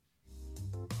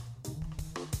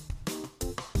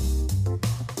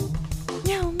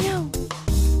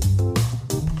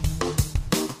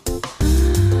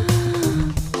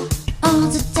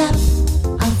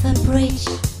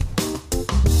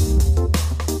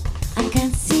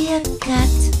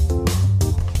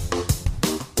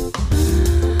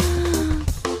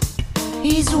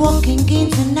walking in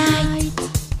the night.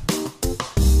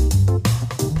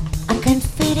 I can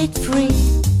feel it free.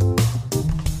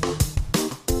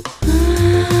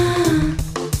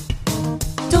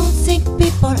 Don't think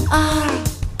people are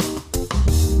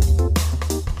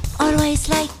always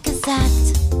like that.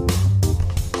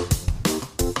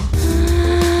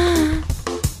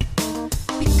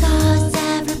 Because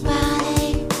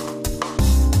everybody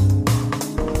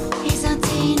isn't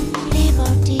in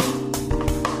liberty.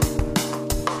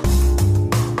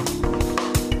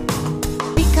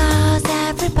 Because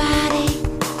everybody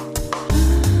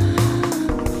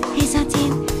isn't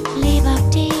in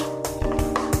liberty.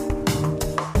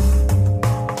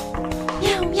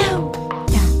 Meow meow,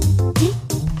 da dee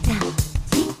da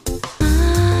dee.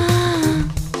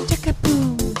 Chaka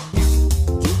boom, da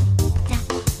dee da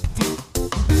da.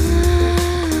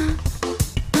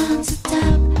 On the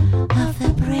top of the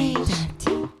bridge,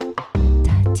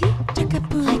 da dee chaka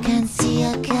boom. I can see a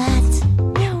cat.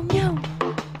 Meow meow.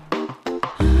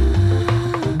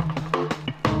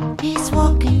 He's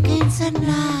walking in the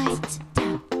night. Da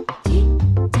dee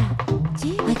da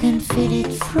dee. I can feel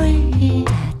it free.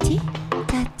 Da dee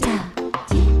da da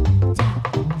dee da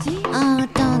dee. Oh,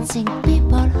 dancing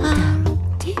people are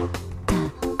dee da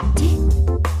dee.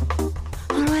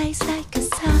 Always like a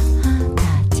star.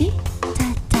 Da dee da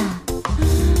da.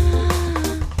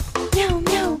 Meow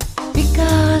meow.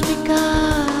 Because da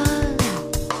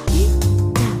dee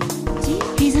da dee.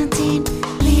 Isn't in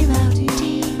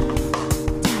liberty.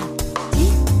 Da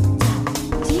dee da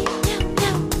dee. Meow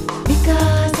meow.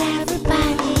 Because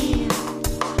everybody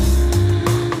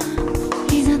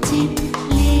isn't in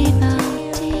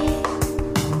liberty.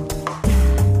 Da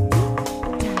dee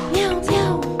da. Meow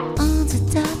meow. On the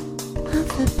top of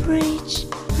the bridge.